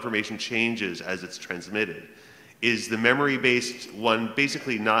of how information changes as it's transmitted? is the memory-based one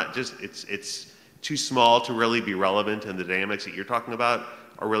basically not just, it's too small to really be relevant, and the dynamics that you're talking about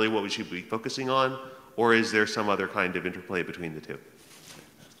are really what we should be focusing on? Or is there some other kind of interplay between the two?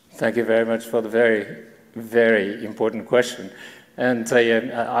 Thank you very much for the very, very important question. And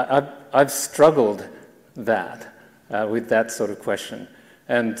I've struggled with that sort of question.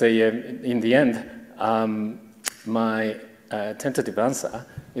 And in the end, my tentative answer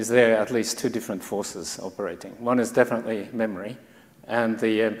is there are at least two different forces operating. One is definitely memory, and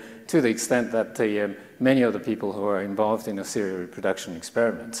to the extent that many of the people who are involved in a serial reproduction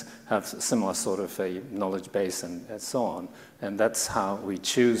experiments have similar sort of a knowledge base and so on, and that's how we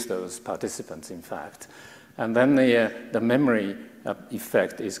choose those participants, in fact. And then the memory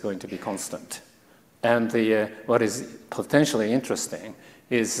effect is going to be constant. And what is potentially interesting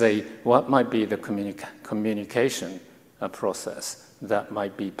is what might be the communication process that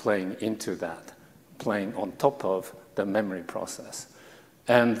might be playing into that, playing on top of the memory process.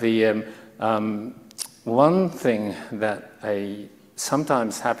 And the one thing that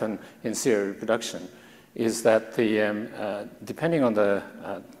sometimes happen in serial reproduction is that depending on the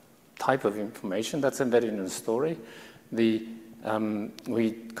type of information that's embedded in the story, we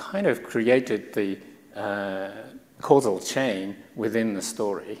kind of created the causal chain within the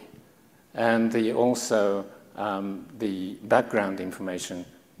story, and also the background information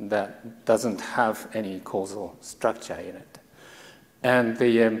that doesn't have any causal structure in it. And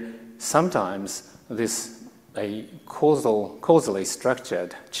sometimes this causally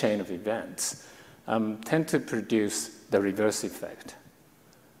structured chain of events tend to produce the reverse effect.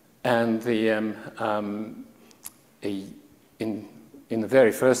 And in the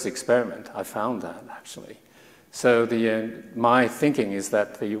very first experiment, I found that, actually. So my thinking is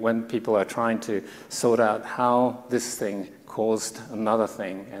that when people are trying to sort out how this thing caused another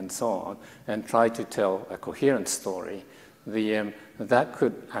thing and so on, and try to tell a coherent story, that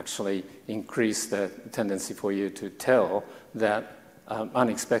could actually increase the tendency for you to tell that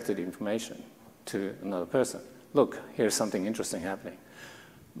unexpected information to another person. Look, here's something interesting happening.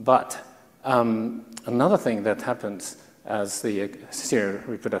 But another thing that happens as the serial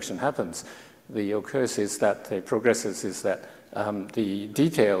reproduction happens, progresses is that the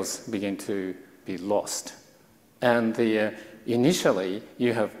details begin to be lost. And initially,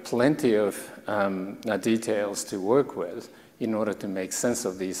 you have plenty of details to work with in order to make sense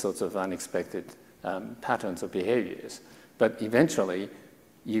of these sorts of unexpected patterns of behaviors. But eventually,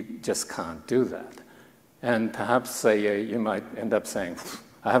 you just can't do that. And perhaps you might end up saying,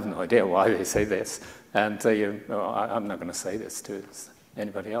 I have no idea why they say this. And I'm not going to say this to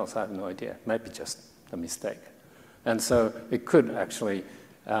anybody else. I have no idea. Maybe just a mistake. And so it could actually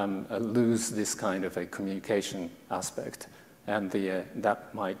lose this kind of a communication aspect. And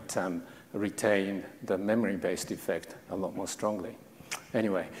that might retain the memory-based effect a lot more strongly.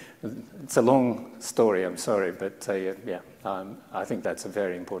 Anyway, it's a long story, I'm sorry, but I think that's a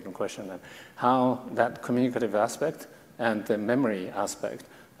very important question. And how that communicative aspect and the memory aspect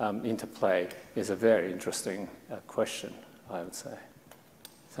interplay is a very interesting question, I would say.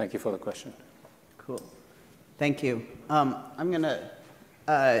 Thank you for the question. Cool. Thank you. I'm going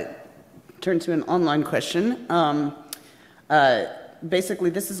to turn to an online question. Basically,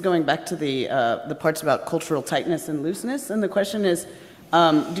 this is going back to the parts about cultural tightness and looseness, and the question is,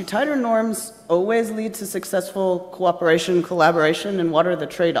 do tighter norms always lead to successful cooperation, collaboration, and what are the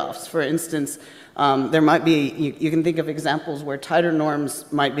trade-offs? For instance, there might be, you can think of examples where tighter norms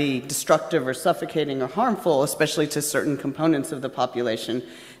might be destructive or suffocating or harmful, especially to certain components of the population,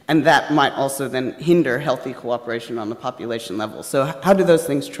 and that might also then hinder healthy cooperation on the population level. So how do those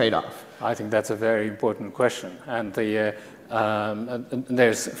things trade off? I think that's a very important question, and there's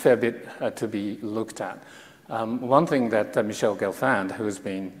a fair bit to be looked at. One thing that Michel Gelfand, who's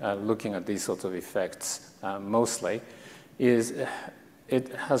been looking at these sorts of effects mostly, is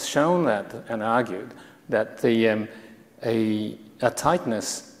it has shown that and argued that a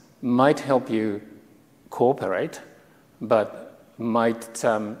tightness might help you cooperate, but might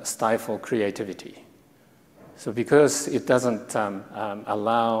stifle creativity. So because it doesn't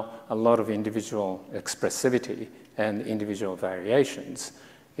allow a lot of individual expressivity and individual variations,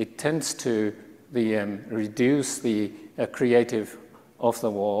 it tends to reduce the creative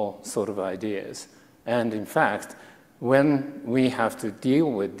off-the-wall sort of ideas. And in fact, when we have to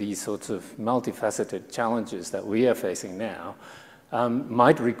deal with these sorts of multifaceted challenges that we are facing now,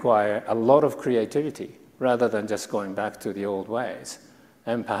 might require a lot of creativity rather than just going back to the old ways.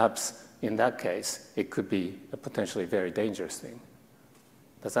 And perhaps in that case, it could be a potentially very dangerous thing.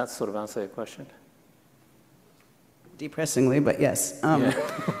 Does that sort of answer your question? Depressingly, but yes.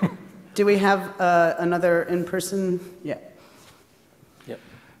 do we have another in-person? Yeah.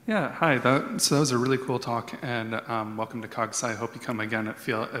 Yeah, hi. So that was a really cool talk, and welcome to CogSci. I hope you come again. It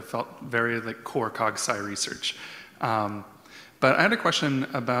felt very like core CogSci research. But I had a question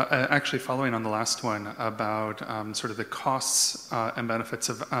about, actually following on the last one, about sort of the costs and benefits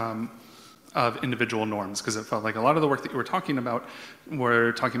of individual norms, because it felt like a lot of the work that you were talking about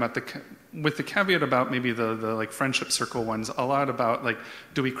with the caveat about maybe the like friendship circle ones, a lot about like,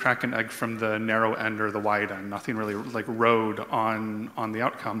 do we crack an egg from the narrow end or the wide end? Nothing really like rode on the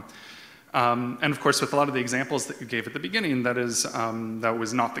outcome. And of course, with a lot of the examples that you gave at the beginning, that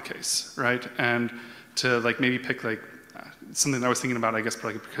was not the case, right? And to like maybe pick like something that I was thinking about, I guess,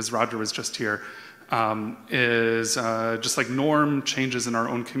 because Roger was just here, is just like norm changes in our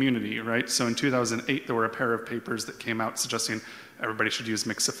own community, right? So in 2008, there were a pair of papers that came out suggesting everybody should use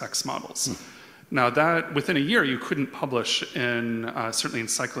mixed effects models. Now that, within a year, you couldn't publish in, certainly in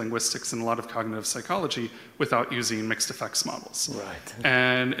psycholinguistics and a lot of cognitive psychology without using mixed effects models. Right.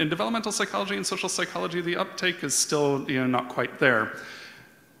 And in developmental psychology and social psychology, the uptake is still, not quite there.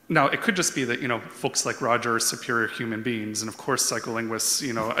 Now, it could just be that, folks like Roger are superior human beings, and of course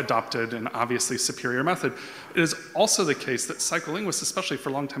psycholinguists, adopted an obviously superior method. It is also the case that psycholinguists, especially for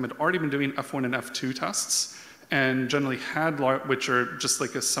a long time, had already been doing F1 and F2 tests, and generally had, which are just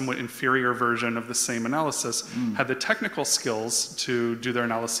like a somewhat inferior version of the same analysis, had the technical skills to do their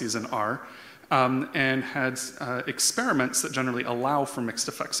analyses in R, and had experiments that generally allow for mixed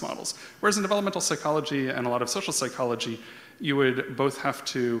effects models. Whereas in developmental psychology and a lot of social psychology, you would both have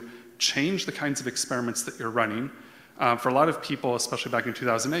to change the kinds of experiments that you're running. For a lot of people, especially back in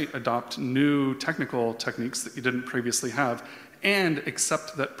 2008, adopt new technical techniques that you didn't previously have, and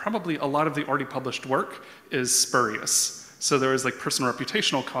accept that probably a lot of the already published work is spurious. So there is like personal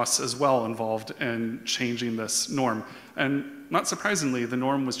reputational costs as well involved in changing this norm. And not surprisingly, the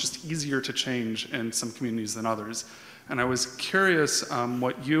norm was just easier to change in some communities than others. And I was curious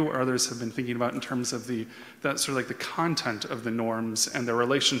what you or others have been thinking about in terms of that sort of like the content of the norms and their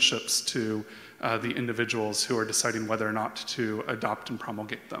relationships to the individuals who are deciding whether or not to adopt and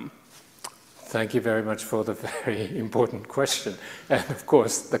promulgate them. Thank you very much for the very important question. And of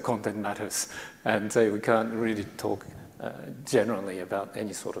course, the content matters. And we can't really talk generally about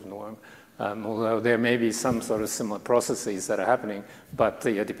any sort of norm. Although there may be some sort of similar processes that are happening, but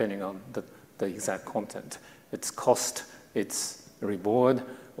depending on the exact content. Its cost, its reward,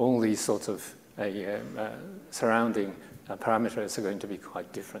 all these sorts of surrounding parameters are going to be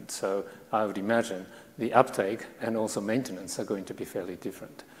quite different. So I would imagine the uptake and also maintenance are going to be fairly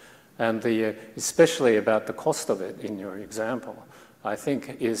different. And especially about the cost of it in your example, I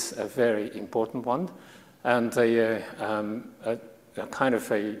think is a very important one. And kind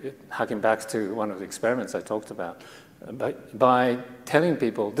of harking back to one of the experiments I talked about, by telling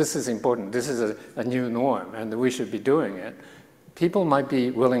people this is important, this is a new norm, and we should be doing it, people might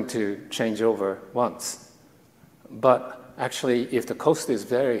be willing to change over once. But actually, if the cost is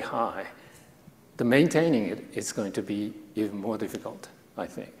very high, the maintaining it is going to be even more difficult, I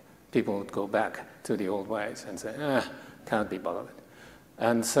think. People would go back to the old ways and say, can't be bothered.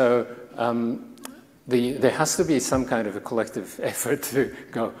 And so there has to be some kind of a collective effort to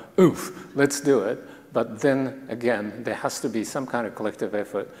go, oof, let's do it. But then again, there has to be some kind of collective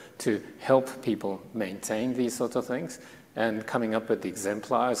effort to help people maintain these sorts of things and coming up with the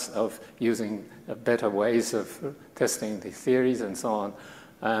exemplars of using better ways of testing the theories and so on.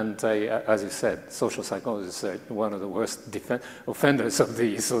 And as you said, social psychologists are one of the worst offenders of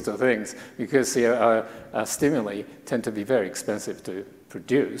these sorts of things because our stimuli tend to be very expensive to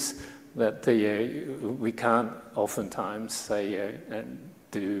produce, that we can't oftentimes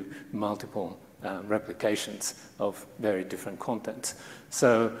do multiple replications of very different contents.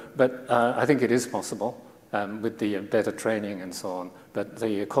 So, but I think it is possible with the better training and so on. But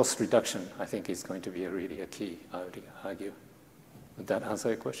the cost reduction, I think, is going to be really a key, I would argue. Would that answer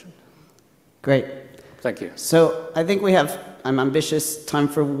your question? Great. Thank you. So I think we have, I'm ambitious, time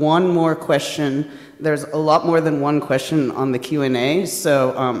for one more question. There's a lot more than one question on the Q&A,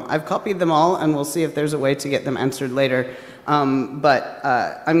 so I've copied them all, and we'll see if there's a way to get them answered later. But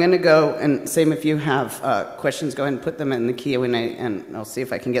I'm going to go, and same if you have questions, go ahead and put them in the Q&A, and I'll see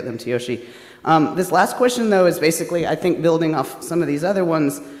if I can get them to Yoshi. This last question, though, is basically, I think, building off some of these other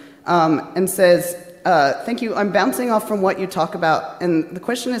ones, and says, thank you, I'm bouncing off from what you talk about, and the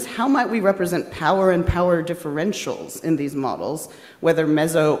question is, how might we represent power and power differentials in these models, whether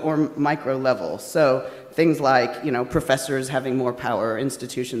meso or micro level? So things like, professors having more power,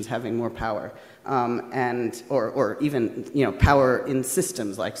 institutions having more power. Or even power in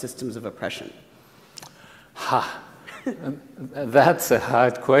systems like systems of oppression. That's a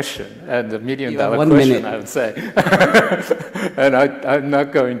hard question, and a million-dollar one question, minute. I would say. And I'm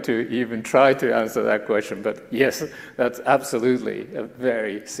not going to even try to answer that question, but yes, that's absolutely a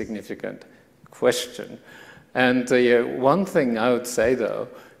very significant question. And one thing I would say, though,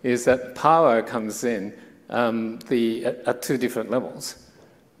 is that power comes in at two different levels.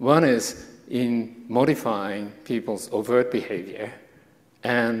 One is in modifying people's overt behavior,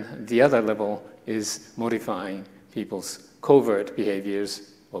 and the other level is modifying people's covert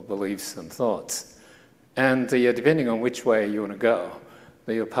behaviors or beliefs and thoughts. And depending on which way you want to go,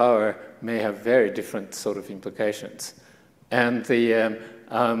 your power may have very different sort of implications. And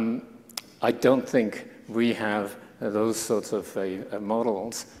I don't think we have those sorts of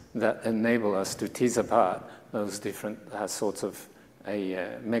models that enable us to tease apart those different sorts of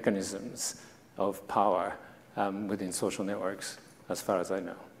mechanisms of power within social networks, as far as I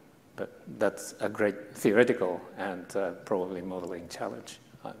know. But that's a great theoretical and probably modeling challenge,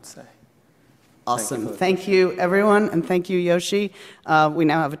 I would say. Awesome. Thank you, everyone, and thank you, Yoshi. We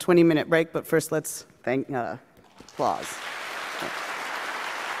now have a 20-minute break, but first let's thank applause.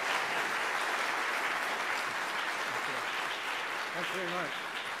 Thanks very much.